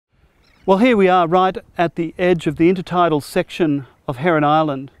Well, here we are right at the edge of the intertidal section of Heron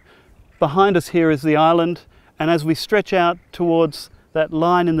Island. Behind us here is the island, and as we stretch out towards that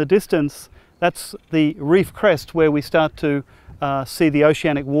line in the distance, that's the reef crest where we start to see the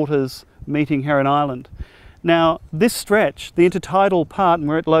oceanic waters meeting Heron Island. Now, this stretch, the intertidal part, and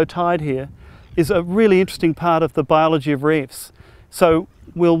we're at low tide here, is a really interesting part of the biology of reefs. So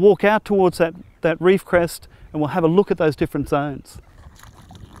we'll walk out towards that reef crest and we'll have a look at those different zones.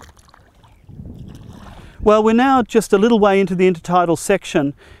 Well, we're now just a little way into the intertidal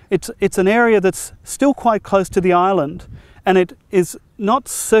section. It's an area that's still quite close to the island, and it is not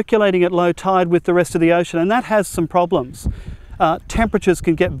circulating at low tide with the rest of the ocean, and that has some problems. Temperatures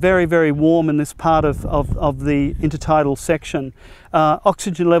can get very, very warm in this part of the intertidal section.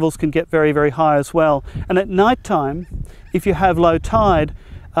 Oxygen levels can get very, very high as well. And at night time, if you have low tide,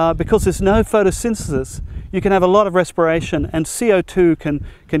 because there's no photosynthesis, you can have a lot of respiration, and CO2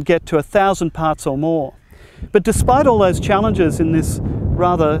 can get to 1,000 parts or more. But despite all those challenges in this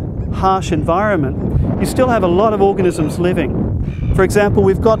rather harsh environment, you still have a lot of organisms living. For example,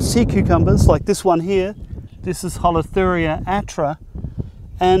 we've got sea cucumbers like this one here. This is Holothuria atra,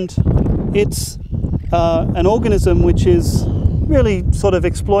 and it's an organism which is really sort of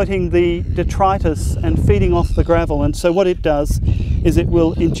exploiting the detritus and feeding off the gravel. And so what it does is it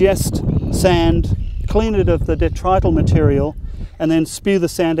will ingest sand, clean it of the detrital material, and then spew the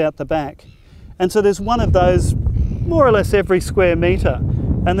sand out the back. And so there's one of those more or less every square metre,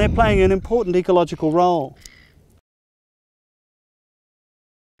 and they're playing an important ecological role.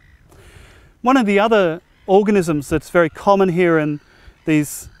 One of the other organisms that's very common here in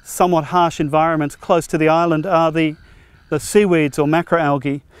these somewhat harsh environments close to the island are the seaweeds or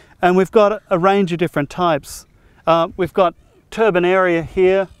macroalgae, and we've got a range of different types. We've got Turbinaria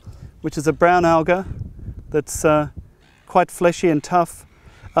here, which is a brown alga that's quite fleshy and tough.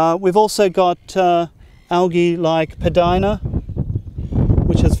 We've also got algae like Pedina,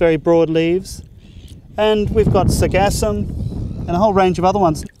 which has very broad leaves, and we've got Sargassum and a whole range of other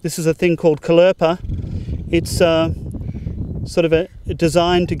ones. This is a thing called Caulerpa. It's sort of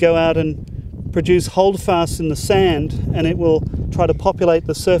designed to go out and produce holdfasts in the sand, and it will try to populate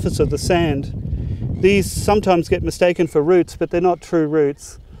the surface of the sand. These sometimes get mistaken for roots, but they're not true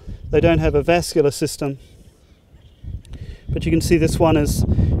roots. They don't have a vascular system. But you can see this one is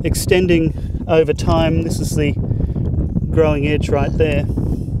extending over time. This is the growing edge right there.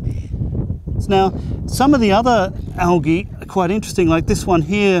 Now, some of the other algae are quite interesting, like this one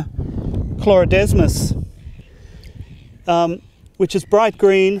here, Chlorodesmus, which is bright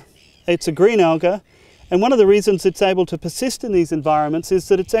green. It's a green alga, and one of the reasons it's able to persist in these environments is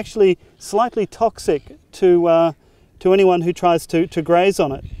that it's actually slightly toxic to anyone who tries to graze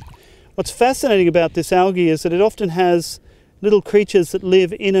on it. What's fascinating about this algae is that it often has little creatures that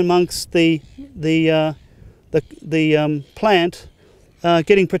live in amongst the plant,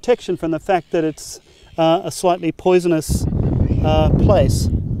 getting protection from the fact that it's a slightly poisonous place.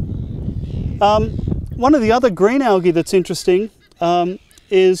 One of the other green algae that's interesting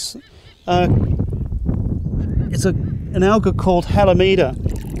is an alga called Halimeda.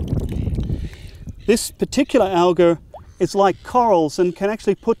 This particular alga is like corals and can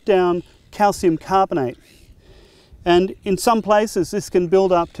actually put down calcium carbonate. And in some places this can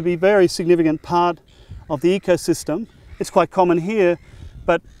build up to be a very significant part of the ecosystem. It's quite common here,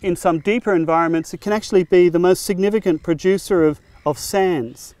 but in some deeper environments it can actually be the most significant producer of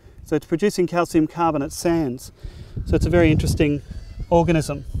sands. So it's producing calcium carbonate sands. So it's a very interesting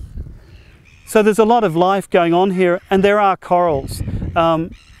organism. So there's a lot of life going on here, and there are corals.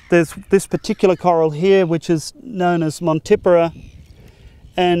 There's this particular coral here which is known as Montipora,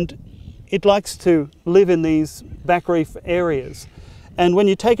 and it likes to live in these back reef areas. And when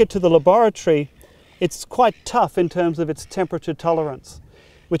you take it to the laboratory, it's quite tough in terms of its temperature tolerance,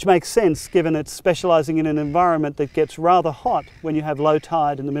 which makes sense given it's specializing in an environment that gets rather hot when you have low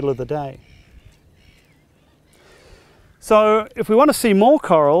tide in the middle of the day. So if we want to see more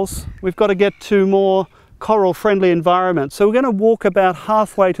corals, we've got to get to more coral-friendly environments. So we're going to walk about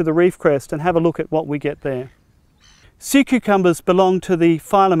halfway to the reef crest and have a look at what we get there. Sea cucumbers belong to the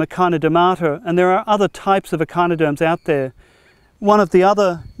phylum Echinodermata, and there are other types of echinoderms out there. One of the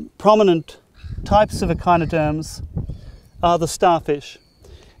other prominent types of echinoderms are the starfish.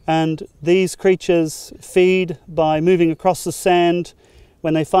 And these creatures feed by moving across the sand.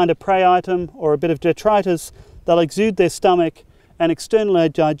 When they find a prey item or a bit of detritus, they'll exude their stomach and externally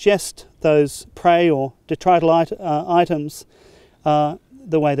digest those prey or detrital items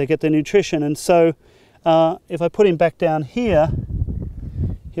the way they get their nutrition. And so if I put him back down here,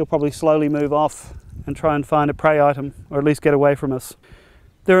 he'll probably slowly move off and try and find a prey item, or at least get away from us.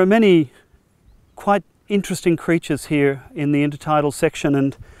 There are many quite interesting creatures here in the intertidal section,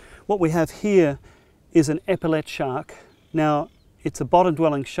 and what we have here is an epaulet shark. Now, it's a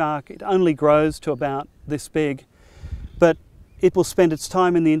bottom-dwelling shark. It only grows to about this big, but it will spend its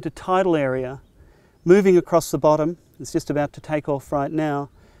time in the intertidal area, moving across the bottom. It's just about to take off right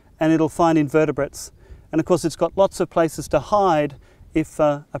now, and it'll find invertebrates. And of course, it's got lots of places to hide if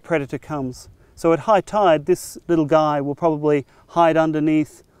a predator comes. So at high tide, this little guy will probably hide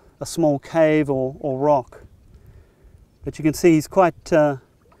underneath a small cave or rock. But you can see he's quite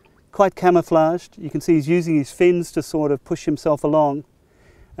camouflaged. You can see he's using his fins to sort of push himself along,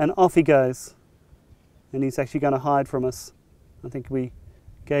 and off he goes. And he's actually going to hide from us. I think we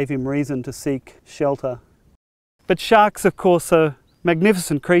gave him reason to seek shelter. But sharks, of course, are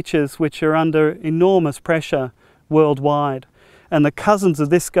magnificent creatures which are under enormous pressure worldwide. And the cousins of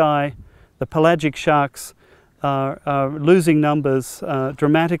this guy, the pelagic sharks, are losing numbers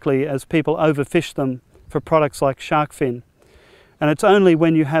dramatically as people overfish them for products like shark fin. And it's only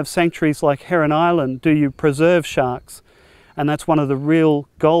when you have sanctuaries like Heron Island do you preserve sharks. And that's one of the real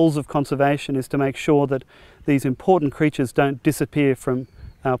goals of conservation, is to make sure that these important creatures don't disappear from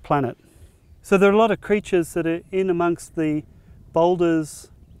our planet. So there are a lot of creatures that are in amongst the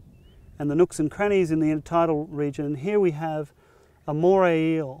boulders and the nooks and crannies in the intertidal region. And here we have a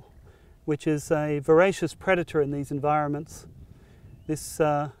moray eel, which is a voracious predator in these environments. This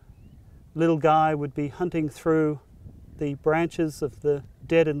little guy would be hunting through the branches of the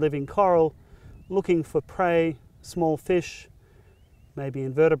dead and living coral, looking for prey, small fish, maybe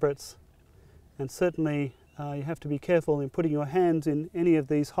invertebrates. And certainly you have to be careful in putting your hands in any of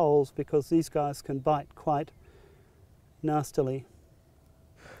these holes, because these guys can bite quite nastily.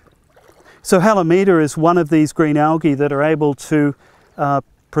 So Halimeda is one of these green algae that are able to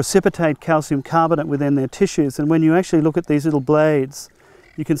precipitate calcium carbonate within their tissues. And when you actually look at these little blades,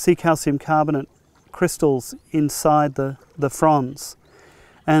 you can see calcium carbonate crystals inside the fronds.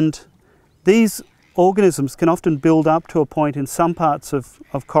 And these organisms can often build up to a point in some parts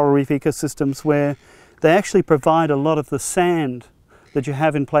of coral reef ecosystems where they actually provide a lot of the sand that you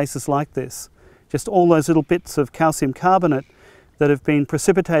have in places like this. Just all those little bits of calcium carbonate that have been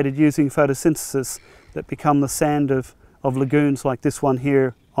precipitated using photosynthesis that become the sand of lagoons like this one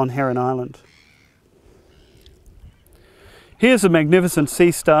here on Heron Island. Here's a magnificent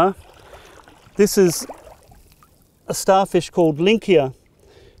sea star. This is a starfish called Linkia,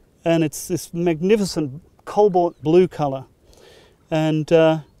 and it's this magnificent cobalt blue colour. And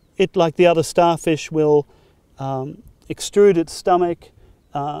it, like the other starfish, will extrude its stomach,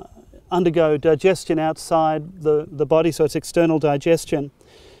 undergo digestion outside the body, so it's external digestion.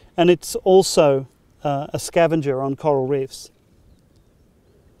 And it's also a scavenger on coral reefs.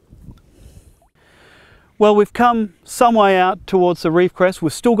 Well, we've come some way out towards the reef crest.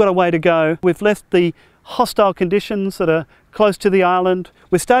 We've still got a way to go. We've left the hostile conditions that are close to the island.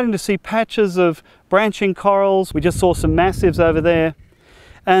 We're starting to see patches of branching corals. We just saw some massives over there.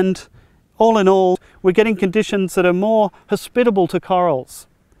 And all in all, we're getting conditions that are more hospitable to corals.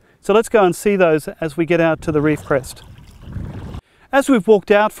 So let's go and see those as we get out to the reef crest. As we've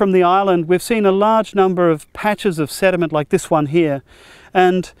walked out from the island, we've seen a large number of patches of sediment like this one here.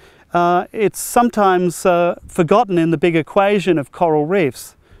 And it's sometimes forgotten in the big equation of coral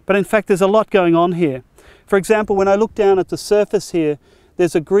reefs. But in fact, there's a lot going on here. For example, when I look down at the surface here,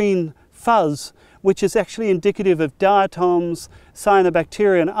 there's a green fuzz, which is actually indicative of diatoms,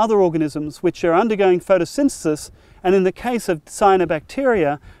 cyanobacteria and other organisms which are undergoing photosynthesis, and in the case of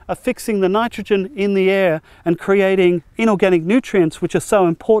cyanobacteria, are fixing the nitrogen in the air and creating inorganic nutrients which are so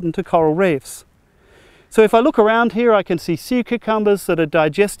important to coral reefs. So if I look around here, I can see sea cucumbers that are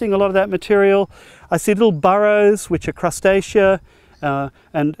digesting a lot of that material. I see little burrows, which are crustacea,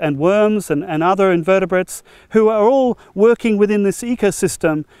 and worms and other invertebrates, who are all working within this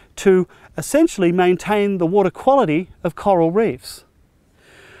ecosystem to essentially maintain the water quality of coral reefs.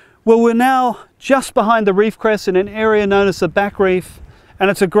 Well, we're now just behind the reef crest in an area known as the back reef, and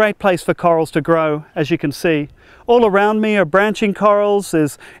it's a great place for corals to grow, as you can see. All around me are branching corals,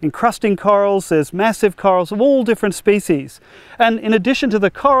 there's encrusting corals, there's massive corals of all different species. And in addition to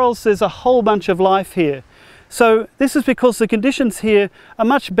the corals, there's a whole bunch of life here. So this is because the conditions here are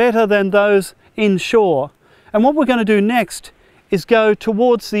much better than those inshore. And what we're going to do next is go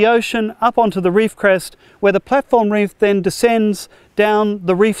towards the ocean, up onto the reef crest, where the platform reef then descends down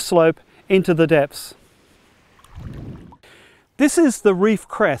the reef slope into the depths. This is the reef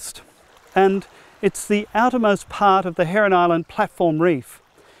crest, and it's the outermost part of the Heron Island platform reef.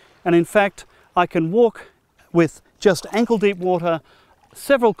 And in fact, I can walk with just ankle-deep water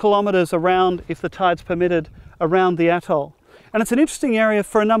several kilometres around, if the tide's permitted, around the atoll. And it's an interesting area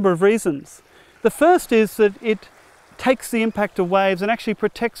for a number of reasons. The first is that it takes the impact of waves and actually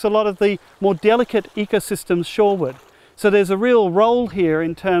protects a lot of the more delicate ecosystems shoreward. So there's a real role here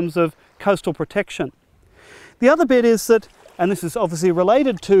in terms of coastal protection. The other bit is that, and this is obviously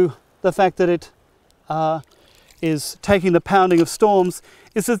related to the fact that it is taking the pounding of storms,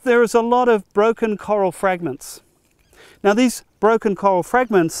 is that there is a lot of broken coral fragments. Now these broken coral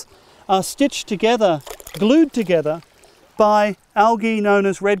fragments are stitched together, glued together by algae known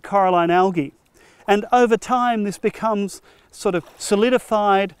as red coralline algae. And over time this becomes sort of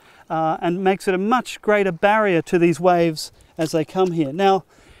solidified and makes it a much greater barrier to these waves as they come here. Now,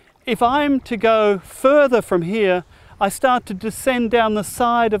 if I'm to go further from here, I start to descend down the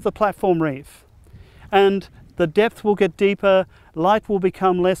side of the platform reef. And the depth will get deeper, light will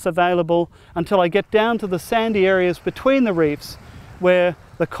become less available until I get down to the sandy areas between the reefs where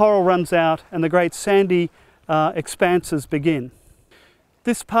the coral runs out and the great sandy expanses begin.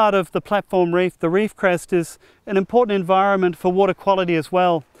 This part of the platform reef, the reef crest, is an important environment for water quality as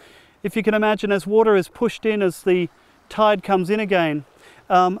well. If you can imagine, as water is pushed in as the tide comes in again,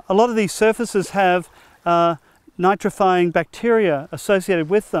 a lot of these surfaces have nitrifying bacteria associated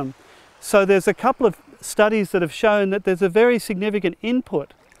with them. So there's a couple of studies that have shown that there's a very significant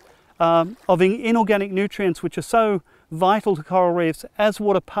input of inorganic nutrients which are so vital to coral reefs as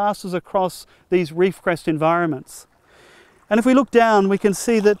water passes across these reef crest environments. And if we look down, we can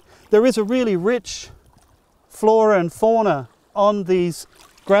see that there is a really rich flora and fauna on these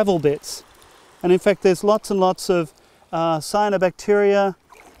gravel bits. And in fact, there's lots and lots of cyanobacteria.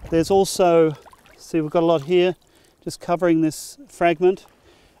 There's also, see, we've got a lot here, just covering this fragment.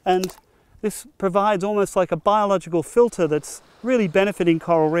 And this provides almost like a biological filter that's really benefiting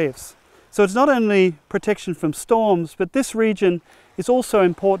coral reefs. So it's not only protection from storms, but this region is also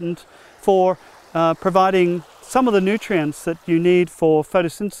important for providing some of the nutrients that you need for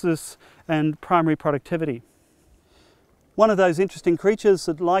photosynthesis and primary productivity. One of those interesting creatures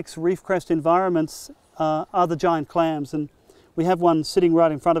that likes reef crest environments are the giant clams, and we have one sitting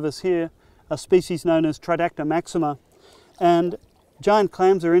right in front of us here, a species known as Tridacna maxima. And giant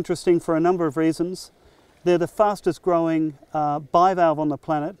clams are interesting for a number of reasons. They're the fastest growing bivalve on the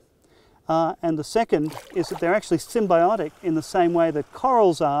planet, and the second is that they're actually symbiotic in the same way that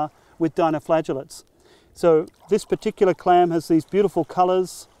corals are with dinoflagellates. So this particular clam has these beautiful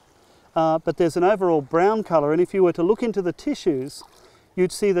colours, but there's an overall brown colour, and if you were to look into the tissues,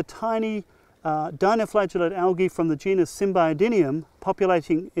 you'd see the tiny dinoflagellate algae from the genus Symbiodinium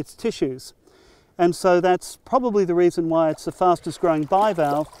populating its tissues. And so that's probably the reason why it's the fastest growing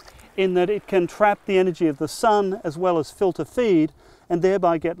bivalve, in that it can trap the energy of the sun as well as filter feed, and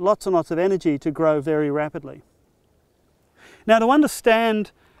thereby get lots and lots of energy to grow very rapidly. Now, to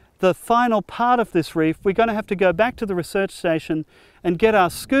understand the final part of this reef, we're going to have to go back to the research station and get our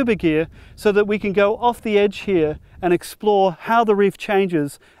scuba gear so that we can go off the edge here and explore how the reef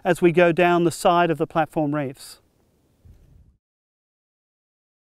changes as we go down the side of the platform reefs.